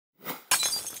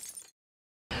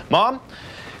Mom?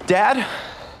 Dad?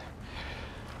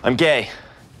 I'm gay.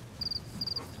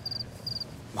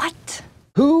 What?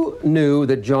 Who knew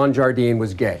that John Jardine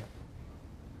was gay?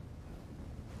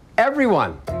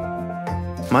 Everyone.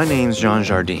 My name's Jean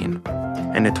Jardine,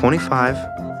 and at 25,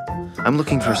 I'm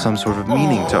looking for some sort of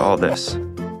meaning to all this.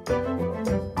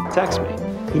 Text me.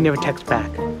 You never text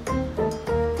back.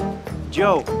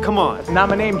 Joe, come on. That's not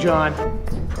my name, John.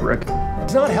 Prick.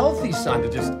 It's not healthy, son, to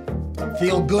just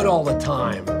feel good all the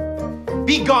time.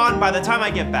 Be gone by the time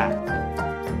I get back.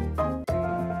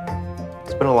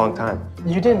 It's been a long time.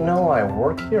 You didn't know I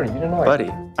work here? You didn't know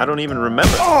Buddy, I don't even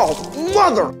remember. Oh,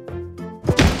 mother!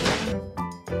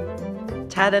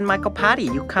 Ted and Michael Patty,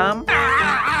 you come?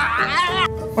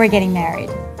 We're getting married.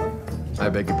 I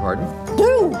beg your pardon?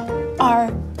 You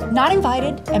are not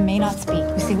invited and may not speak.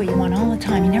 You say what you want all the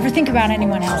time. You never think about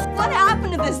anyone else. What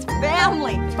happened to this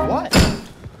family? What?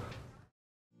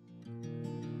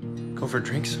 Go for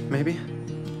drinks, maybe?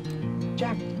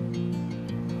 Jack.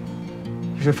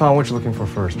 You should find what you're looking for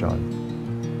first, John.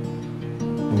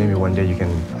 Maybe one day you can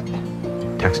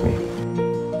text me.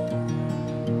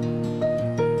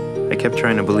 I kept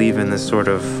trying to believe in this sort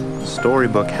of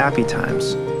storybook happy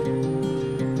times.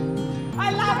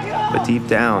 I love you! But deep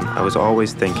down, I was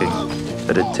always thinking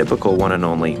that a typical one and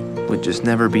only would just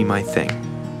never be my thing.